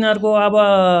छैन तिनीहरूको। अब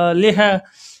लेखा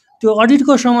त्यो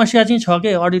अडिटको समस्या चाहिँ छ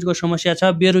के, अडिटको समस्या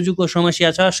छ, बेरोजुको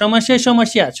समस्या छ,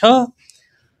 समस्या छ।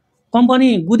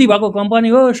 कम्पनी गुदी भएको कम्पनी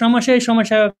हो,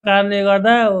 समस्याको कारणले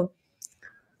गर्दा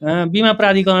बिमा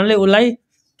प्राधिकरणले उसलाई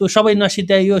त्यो सबै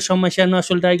नसिध्याइ, यो समस्या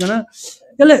नसुल्टाइकन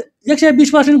यसले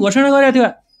 120% घोषणा गरेको थियो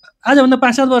आजभन्दा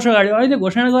 5-7 वर्ष अगाडि। अहिले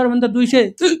घोषणा गर्यो भने त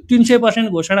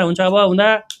 200-300% घोषणा हुन्छ। अब हुँदा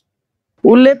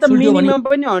उसले त मिनिमम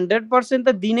पनि 100% त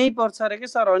दिनै पर्छ अरे के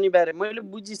सर, अनिवार्य। मैले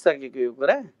बुझिसकेको यो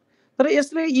कुरा। तर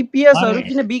यसले इपिएसहरु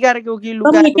किन बिगारेको कि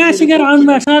लुकाएको? कहाँ सिकेर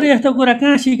आउनुभयो सर यस्तो कुरा?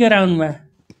 कहाँ सिकेर आउनुभयो?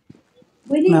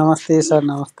 नमस्ते सर,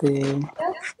 नमस्ते।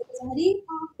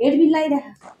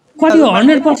 कति हो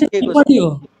 100% कति हो?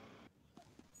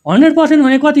 100%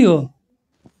 भने कति हो?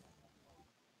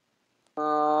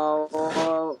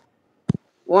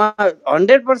 उहाँ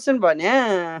 100% भने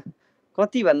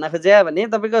कति भन्न खोजे भने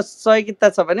तपाईँको 100 किता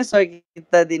छ भने 100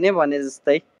 किता दिने भने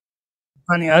जस्तै।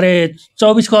 अनि अरे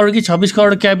 24 करोड कि 26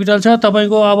 करोड क्यापिटल छ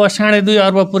तपाईँको, अब 2.5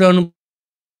 अर्ब पुर्याउनु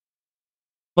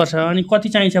पर्छ। अनि कति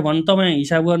चाहिन्छ भन्नु तपाईँ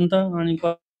हिसाब गर्नु त, अनि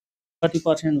कति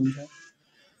पर्सेन्ट हुन्छ।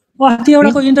 अस्ति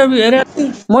एउटाको इन्टरभ्यू हेरेर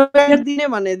म दिने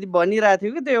भने भनिरहेको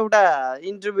थियो कि त्यो एउटा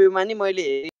इन्टरभ्यूमा नि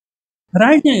मैले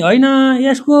राइट नै होइन,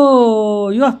 यसको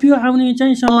एफपिओ आउने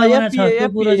चाहिँ सम्भावना छ। त्यो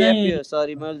कुरो चाहिँ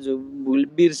सरी मैले भुल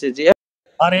बिर्सेछु।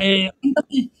 अरे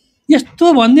यस्तो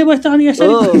भनिदिएपछि त अनि यसरी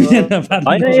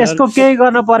होइन, यसको केही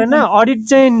गर्न परेन। अडिट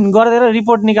चाहिँ गरेर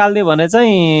रिपोर्ट निकालिदियो भने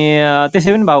चाहिँ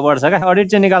त्यसै पनि भाउ बढ्छ क्या। अडिट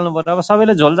चाहिँ निकाल्नु पर्छ। अब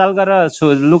सबैले झोलझाल गरेर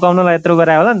लुकाउनलाई यत्रो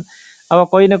गरे होला नि। अब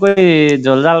कोही न कोही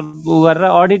झोलझाल गरेर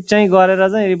अडिट चाहिँ गरेर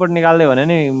चाहिँ रिपोर्ट निकालिदियो भने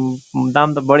नि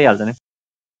दाम त बढिहाल्छ नि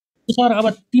सर। अब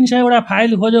 300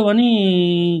 फाइल खोज्यो भने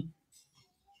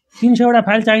 300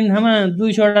 फाइल चाहिने ठाउँमा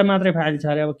 200 मात्रै फाइल छ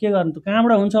अरे। अब के गर्नु त,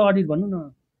 कहाँबाट हुन्छ अडिट भन्नु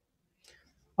न।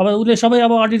 अब उसले सबै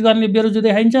अब अडिट गर्ने बेरुजु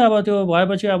देखाइन्छ। अब त्यो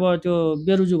भएपछि अब त्यो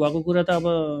बेरुजु भएको कुरा त अब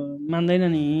मान्दैन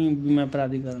नि बिमा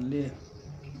प्राधिकरणले।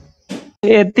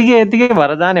 यतिकै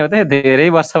भएर जाने हो त। धेरै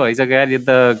वर्ष भइसक्यो यार। यो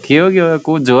त के हो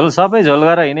झोल सबै झोल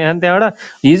गरेर हिँडे नि। त्यहाँबाट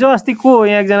हिजो अस्ति को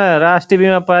यहाँ एकजना राष्ट्रिय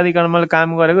बिमा प्राधिकरणमा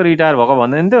काम गरेको रिटायर भएको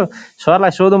भन्दैन थियो।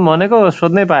 सरलाई सोधौँ भनेको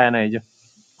सोध्नै पाएन हिजो।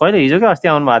 कहिले हिजो कि अस्ति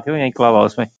आउनु भएको थियो यहाँ क्लब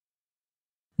हाउसमै।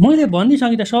 मैले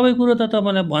भनिदिइसकेँ त सबै कुरो त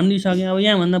तपाईँलाई भनिदिइसकेँ। अब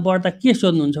यहाँभन्दा बढ्ता के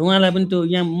सोध्नुहुन्छ उहाँलाई पनि। त्यो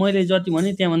यहाँ मैले जति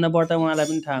भने त्यहाँभन्दा बढ्ता उहाँलाई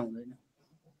पनि थाहा हुँदैन।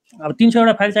 अब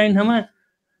 300 फाइल चाहिने ठाउँमा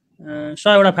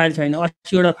 100 फाइल छैन,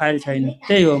 80 फाइल छैन।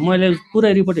 त्यही हो, मैले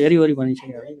पुरै रिपोर्ट हेरिवरि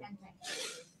भनिसकेँ।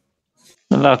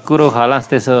 ल कुरो खलास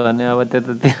त्यसो भने। अब त्यो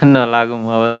त त्यहाँ नलागौँ।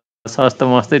 अब सस्तो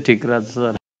मस्तै ठिक रहेछ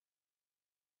सर।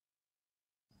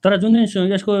 तर जुन चाहिँ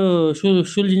यसको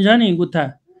सुल्झिन्छ नि गुत्था,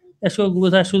 यसको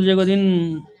गुत्था सुल्झेको दिन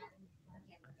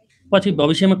पछि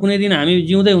भविष्यमा कुनै दिन हामी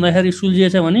जिउँदै हुँदाखेरि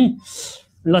सुल्झिएछ भने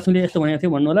लक्ष्मीले यस्तो भनेको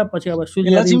थियो भन्नु होला। पछि अब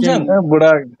सुल्झेको दिन चाहिँ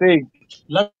बुढा त्यही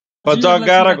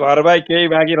जग्गा र घर बाहेक केही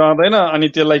बाँकी रहँदैन। अनि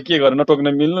त्यसलाई के गर्न, टोक्न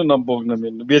मिल्नु नबोक्न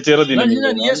मिल्नु, बेचेर दिन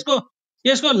मिल्दैन।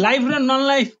 यसको लाइफ र नन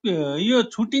लाइफ यो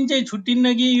छुट्टिन्छ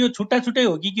छुट्टिन्न कि यो छुट्टा छुट्टै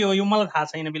हो कि के हो यो मलाई थाहा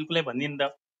छैन बिल्कुलै भन्दिन त।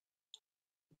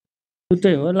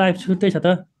 छुट्टै हो, लाइफ छुट्टै छ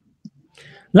त।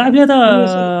 लाइफले त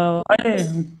अहिले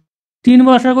 3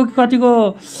 वर्षको कतिको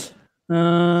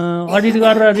अडिट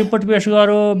गरेर रिपोर्ट पेश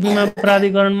गरो बिमा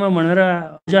प्राधिकरणमा भनेर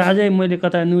आजै मैले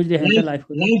कता न्युज देखेको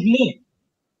थिएँ।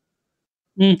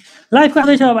 लाइफको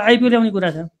आउँदैछ। अब आइपिओ ल्याउने कुरा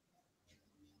छ।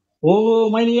 हो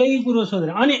मैले यही कुरो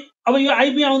सोधेँ। अनि अब यो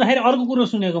आइपिओ आउँदाखेरि अर्को कुरो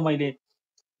सुनेको मैले,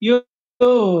 यो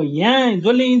यहाँ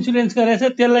जसले इन्सुरेन्स गरेछ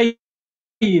त्यसलाई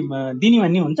दिने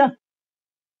भन्ने हुन्छ।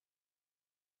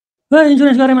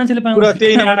 इन्सुरेन्स गरे मान्छेले पाउँछ। कुरा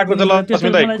त्यही नै आएको छ लक्ष्मी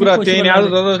दाइ। कुरा त्यही नै आएको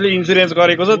छ। जसले इन्सुरेन्स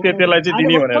गरेको छ त्यसलाई चाहिँ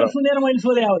दिने भनेर सुनेर मैले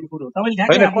सोधे हो कुरो। तपाईले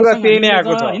हैन, कुरा त्यही नै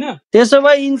आएको छ हैन। त्यसो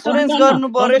भए इन्सुरेन्स गर्नु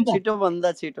पर्यो छिटो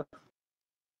भन्दा छिटो।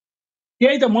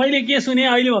 त्यही त मैले के सुने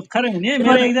अहिले भर्खरै हुने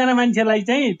मेरो एकजना मान्छेलाई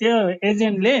चाहिँ त्यो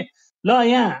एजेन्टले ल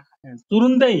यहाँ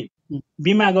तुरुन्तै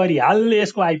बिमा गरी हाल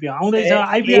यसको आइपिओ आउँदैछ।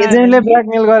 आइपिओ एजेन्टले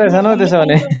ब्ल्याकमेल गरेछ न त्यसो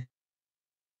भने।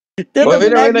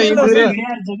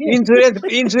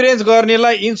 इन्सुरेन्स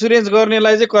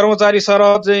गर्नेलाई चाहिँ कर्मचारी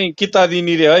सरह चाहिँ किता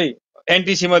दिने रे है,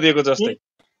 एनटिसीमा दिएको जस्तै।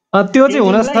 त्यो चाहिँ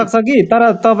हुन सक्छ कि, तर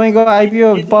तपाईको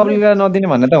आइपिओ पब्लिकलाई नदिने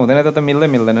भन्ने त हुँदैन। त्यो त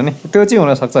मिल्दैन नि। त्यो चाहिँ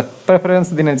हुन सक्छ, प्रेफरेन्स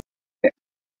दिने।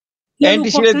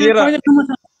 एनटिसीले दिएर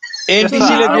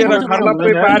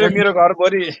खर्लप्पै पार्यो मेरो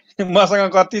घरभरि। मसँग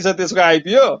कति छ त्यसको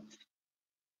आइपिओ।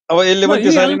 अब यसले पनि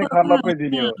त्यसरी नै खर्लप्पै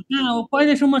दिने हो।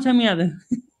 कहिलेसम्म छ म्याद?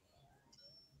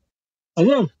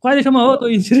 कहिलेसम्म हो त्यो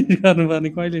इन्सुरेन्स गर्नुपर्ने?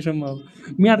 कहिलेसम्म हो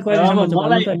म्याद? कहिलेसम्म छ?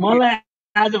 मलाई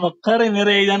आज भर्खरै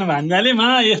मेरो एकजना भान्जाले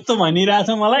यस्तो भनिरहेछ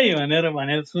मलाई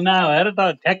भनेर सुना भएर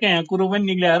त ठ्याक्कै यहाँ कुरो पनि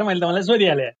निक्लेर मैले तपाईँलाई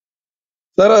सोधिहालेँ।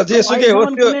 तर जेसुकै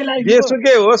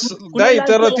होस् दाइ,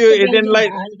 तर त्यो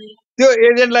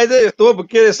एजेन्टलाई चाहिँ तोप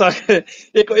के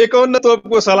 51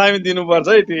 तोपको सलामी दिनुपर्छ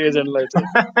है त्यो एजेन्टलाई चाहिँ।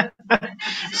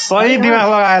 सही दिमाग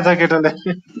लगाएछ केटाले।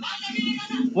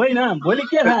 होइन भोलि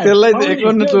के थाहा, त्यसलाई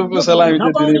 51 तोपको सलामी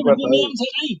दिनै पर्छ।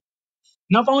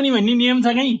 नपाउने भन्ने नियम छ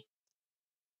कहीँ?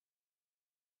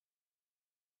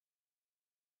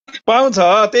 पाउँछ।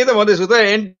 त्यही त भन्दैछु त।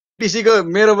 एनटिसीको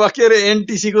मेरो के अरे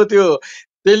एनटिसीको त्यो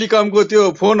टेलिकमको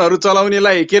त्यो फोनहरू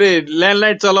चलाउनेलाई के अरे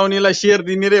ल्यान्डलाइन चलाउनेलाई सेयर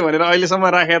दिने रे भनेर अहिलेसम्म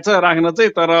राखेको छ। राख्न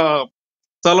चाहिँ, तर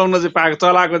चलाउन चाहिँ पाएको,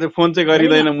 चलाएको चाहिँ फोन चाहिँ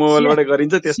गरिँदैन, मोबाइलबाटै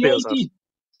गरिन्छ। त्यस्तै हो सर।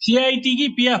 सिआइटी कि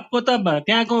पिएफको त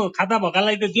त्यहाँको खाता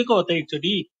भएकालाई त दिएको हो त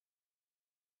एकचोटि।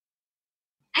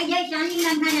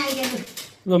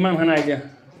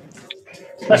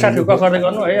 ल साथी गफ गर्दै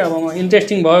गर्नु है। अब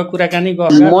इन्ट्रेस्टिङ भयो कुराकानी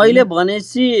गफगाफ होइन। मैले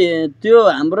भनेपछि त्यो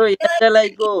हाम्रो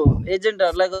एसएलआईको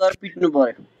एजेन्टहरूलाई गएर पिट्नु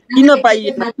पर्यो, किन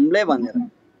पाइएन हामीले भनेर।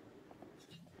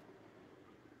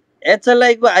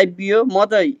 एचएलआईको आइपिओ म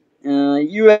त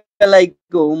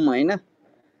युएलआईको हुँ होइन,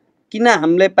 किन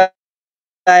हामीले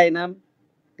पाएन?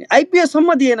 आइपिओ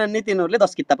सम्म दिएन नि तिनीहरूले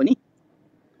 10 किता पनि।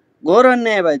 घोर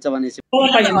अन्याय भएछ भनेपछि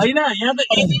होइन यहाँ त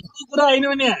एजेन्टको कुरा होइन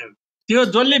भने त्यो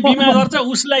जसले बिमा गर्छ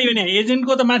उसलाई हो नि,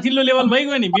 एजेन्टको त माथिल्लो लेभल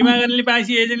भइगयो नि। बिमा गर्नेले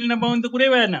पाएपछि एजेन्टले नपाउने त कुरै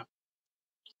भएन।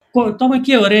 तपाईँ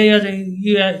के हो रे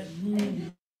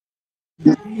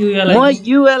म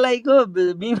युएलआईको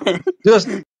बिमा। त्यो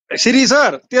श्री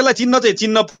सर त्यसलाई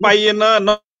चिन्न पाइएन,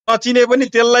 नचिने पनि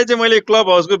त्यसलाई चाहिँ मैले क्लब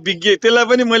हाउसको विज्ञ, त्यसलाई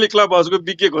पनि मैले क्लब हाउसको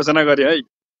विज्ञ घोषणा गरेँ है,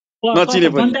 नचिने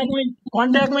पनि।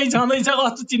 कन्ट्याक्टमै छँदैछ,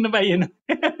 कस्तो चिन्न पाइएन?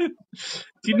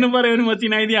 चिन्नु पर्यो भने म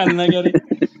चिनाइदिइहाल्नु के अरे।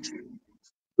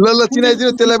 ल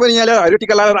चिनाइदिनु, त्यसलाई पनि यहाँ ल्याएर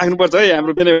टिका लगाएर राख्नुपर्छ है,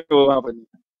 हाम्रो पनि हो उहाँ पनि।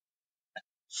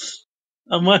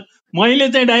 मैले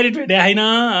चाहिँ डाइरेक्ट भेटे होइन,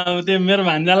 अब त्यो मेरो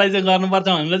भान्जालाई चाहिँ गर्नुपर्छ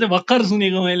भनेर चाहिँ भर्खर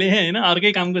सुनेको मैले होइन,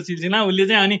 अर्कै कामको सिलसिला। उसले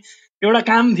चाहिँ अनि एउटा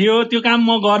काम थियो, त्यो काम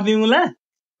म गरिदिउँला,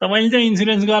 तपाईँले चाहिँ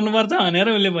इन्सुरेन्स गर्नुपर्छ भनेर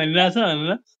उसले भनिरहेछ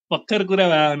भनेर भर्खर कुरा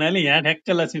भयो हुनाले यहाँ ठ्याक्क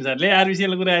लक्ष्मी सरले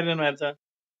आरबिसीएल कुरा गरिरहनु भएको छ।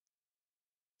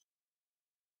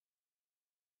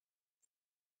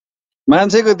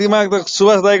 मान्छेको दिमाग त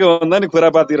सुभाष दाईको भन्दा नि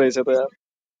खुरापाती रहेछ त यार।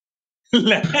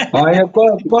 होइन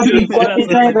कति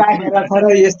चाहिँ राखेर छ र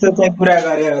यस्तो चाहिँ कुरा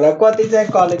गरे होला, कति चाहिँ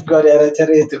कलेक्ट गरेर छ र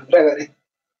यस्तो कुरा गरे।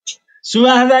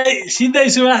 सुभाष दाई सिधै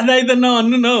सुभाष दाई त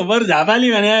नभन्नु न हौ, बरु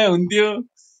झापाली भने हुन्थ्यो।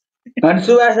 अनि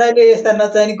सुभाष दाईले यस्ता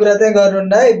नचाहिने कुरा चाहिँ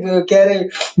गर्नुहुन्न है, के अरे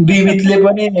बिबितले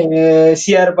पनि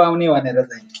सिआर पाउने भनेर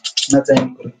चाहिँ नचाहिने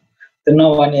कुरा, त्यो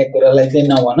नभनिएको कुरालाई चाहिँ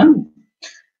नभन।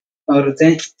 अरू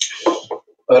चाहिँ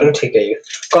अरू ठिकै हो।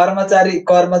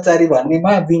 कर्मचारी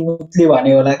भन्नेमा बिबितले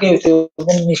भन्यो होला कि त्यो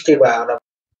पनि मिस्टेक भयो होला।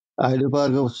 हाइड्रो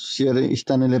पावरको सेयर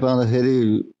स्थानीयले पाउँदाखेरि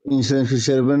इन्सुरेन्सको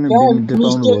सेयर पनि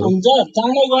मिस्टेक हुन्छ,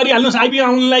 चाँडै गरिहाल्नुहोस्, आइपिओ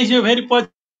आउनु लागिसक्यो, फेरि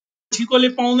पछिकोले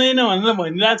पाउँदैन भनेर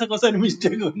भनिरहेछ, कसरी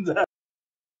मिस्टेक हुन्छ?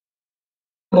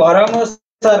 घरमा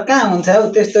सर कहाँ हुन्छ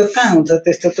हौ, त्यस्तो कहाँ हुन्छ?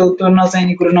 त्यस्तो त्यो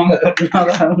नचाहिने कुरो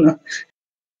नगराउनु।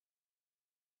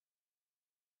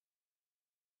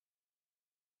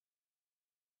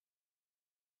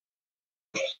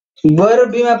 बरु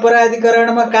बिमा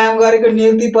प्राधिकरणमा काम गरेको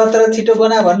नियुक्ति पत्र छिटो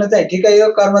बना भन्न चाहिँ ठिकै हो,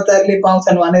 कर्मचारीले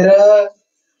पाउँछन् भनेर।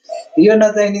 यो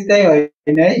नचाहिने चाहिँ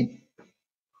होइन है।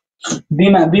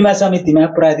 बिमा समितिमा,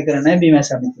 प्राधिकरण है, बिमा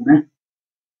समितिमा।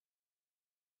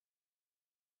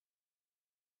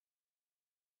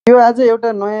 यो आज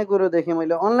एउटा नयाँ कुरो देखेँ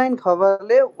मैले, अनलाइन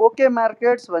खबरले ओके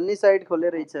मार्केट्स भन्ने साइट खोले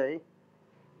रहेछ है।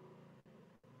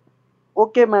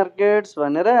 ओके मार्केट्स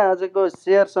भनेर आजको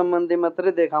सेयर सम्बन्धी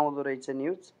मात्रै देखाउँदो रहेछ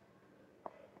न्युज।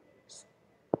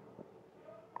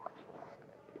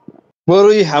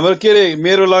 बरु हाम्रो के अरे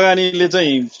मेरो लगानीले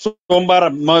चाहिँ सोमबार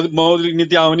मौद्रिक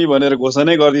नीति आउने भनेर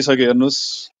घोषणा गरिदिइसक्यो, हेर्नुहोस्।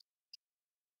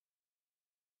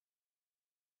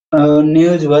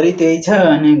 न्युजभरि त्यही छ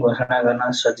अनि घोषणा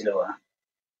गर्न सजिलो भयो।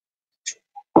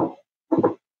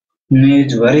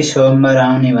 न्युजभरि सोमबार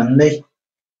आउने भन्दै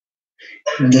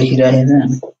देखिरहेछ।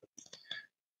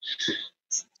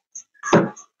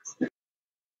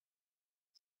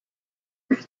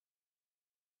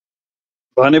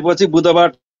 भनेपछि बुधबार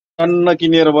टन्न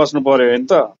किनेर बस्नु पर्यो होइन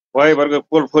त, भयभरको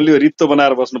पोर्टफोलियो रित्तो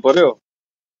बनाएर बस्नु पर्यो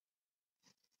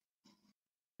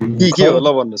कि के हो?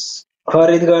 ल भन्नुहोस्।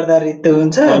 खरिद गर्दा रित्तो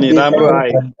हुन्छ, अनि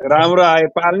राम्रो आए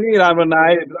पाल्ने, राम्रो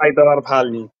नआए आइतबार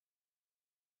फाल्ने,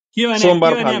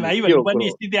 सोमबार फाल्ने भाइ भन्नुपर्ने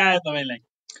स्थिति आयो तपाईँलाई।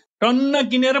 टन्न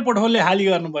किनेर पोर्टफोलियो खाली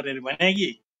गर्नु पर्यो अरे भने कि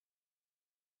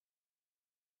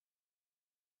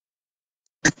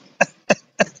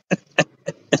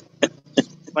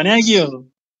भने के हो?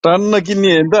 टन्न किन्ने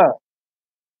होइन त,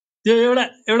 त्यो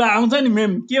एउटा आउँछ नि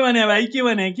मेम, के भने भाइ, के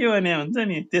भने हुन्छ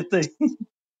नि त्यस्तै।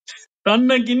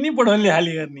 टन्न किन्ने पोर्टफोलियो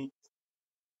खाली गर्ने।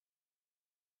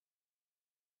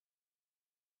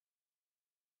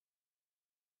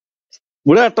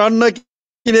 बुढा टन्न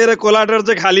किनेर कोलाटर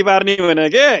चाहिँ खाली पार्ने भने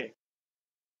के।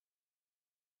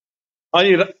 अनि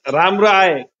राम्रो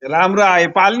आए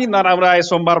पाल्ने, नराम्रो आए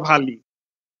सोमबार फाल्ने।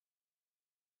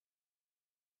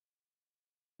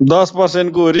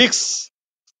 10% को रिस्क,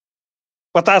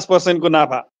 50% को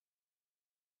नाफा।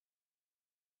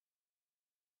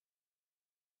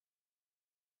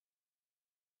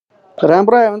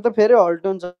 राम्रो आयो भने त फेरि हल्ट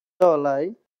हुन्छ होला है।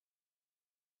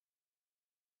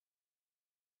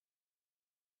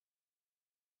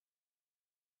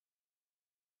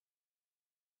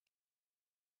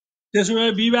 त्यसो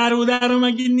भए बिहिबार उधारोमा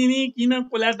किन्दिने, किन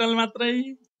कोलाटरल मात्रै?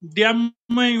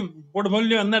 ड्याममै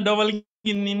पोर्टफोलियो भन्दा डबल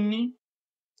किन्दिने।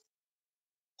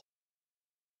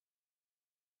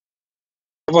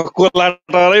 अब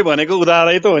कोलाटरै भनेको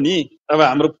उधारै त हो नि। अब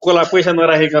हाम्रो पैसा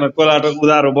नराखिकन कोलाटो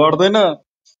उधारो बढ्दैन,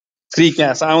 फ्री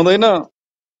क्यास आउँदैन,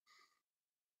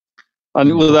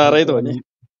 अनि उधारै त हो नि।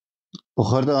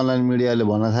 भर्खर त अनलाइन मिडियाले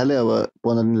भन्न थाले अब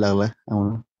 15 दिन लाग्ला आउन।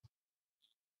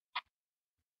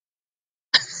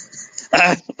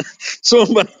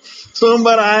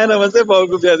 सोमबार आएन भने चाहिँ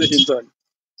बाउको बिहा देखिन्छ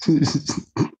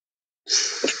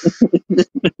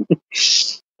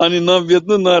अनि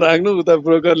नबेच्नु नराख्नु उता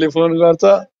ब्रोकरले फोन गर्छ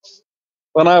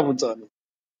तनाव हुन्छ। अनि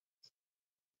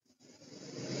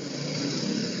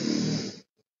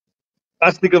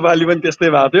अस्तिको पालि पनि त्यस्तै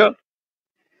भएको थियो।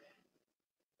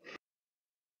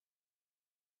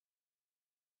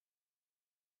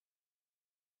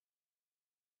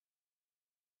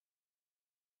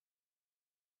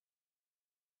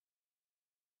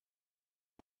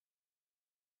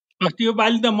 अस्तिको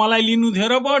पालि त मलाई लिनु थियो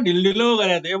र पो ढिलो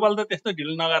गरेको थियो। योपालि त त्यस्तो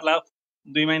ढिलो नगर्ला,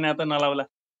 2 महिना त नलाउला।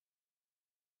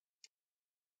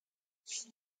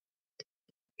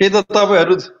 के त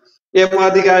तपाईँहरू एम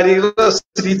अधिकारी र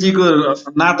श्रीजीको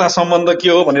नाता सम्बन्ध के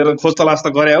हो भनेर खोज तलास त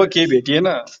गरे हो, केही भेटिएन।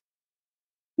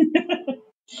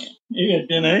 ए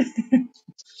भेटेन है।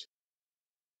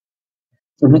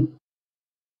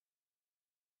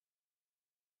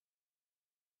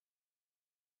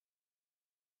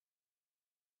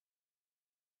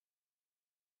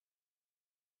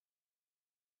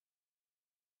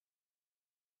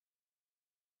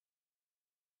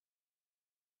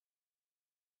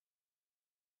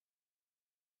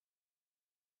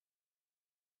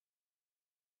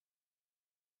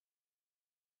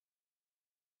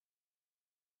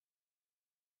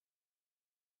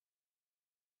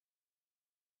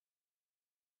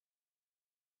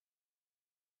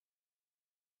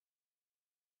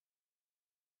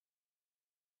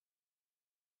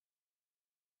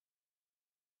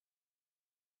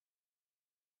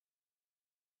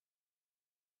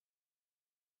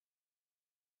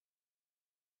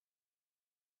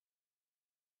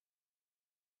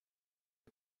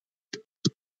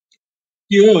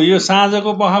 के हो यो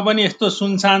साँझको पख पनि यस्तो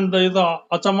सुनसान त, यो त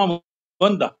अचम्म भयो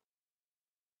नि त।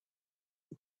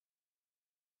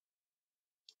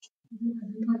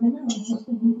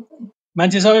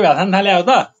 मान्छे सबै भाषण थाले हो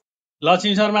त।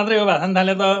 लक्ष्मी सर मात्रै हो भाषण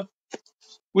थाले त।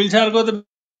 विल सरको त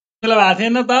बेला भएको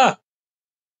थिएन त।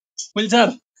 विल सर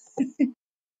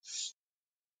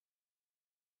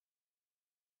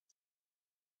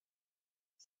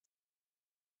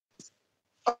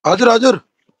हजुर हजुर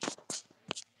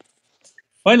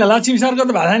होइन, लक्ष्मी सरको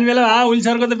त भाषण बेला भयो, विल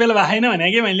सरको त बेला भएको छैन भने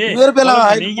के मैले मेरो बेला गलत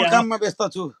होइन, भने म क्या? काममा व्यस्त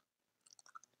छु।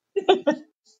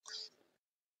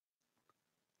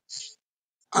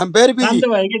 आइ एम भेरी बिजी, शान्त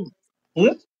भयो कि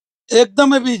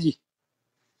एकदमै बिजी।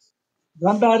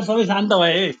 जनताहरू सबै शान्त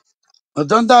भए।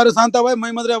 जनताहरू शान्त भए,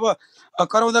 मै मात्रै अब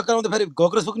कराउँदा कराउँदा फेरि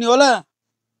घोक्रो सुक्ने होला।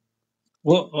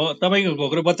 हो हो, तपाईँको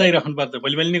घोक्रो बचाइराख्नु पर्छ,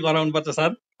 भोलि भोलि नै गराउनु पर्छ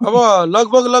सर। अब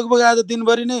लगभग आज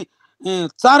दिनभरि नै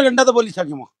 4 घण्टा त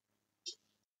बोलिसकेँ म।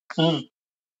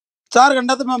 4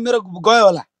 घण्टा त मेरो गयो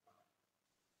होला।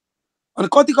 अनि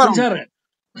कति विल कराउनु? सर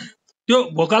त्यो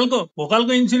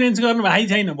भोकलको इन्सुरेन्स गर्नु भएको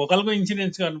छैन? भोकलको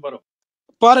इन्सुरेन्स गर्नु पर्यो।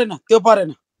 परेन, त्यो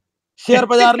परेन। शेयर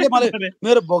बजारले मलाई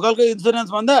मेरो भोकलको इन्सुरेन्स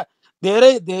भन्दा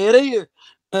धेरै धेरै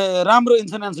राम्रो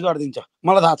इन्सुरेन्स गरिदिन्छ,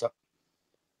 मलाई थाहा छ।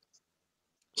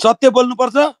 सत्य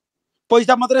बोल्नुपर्छ,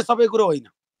 पैसा मात्रै सबै कुरो होइन।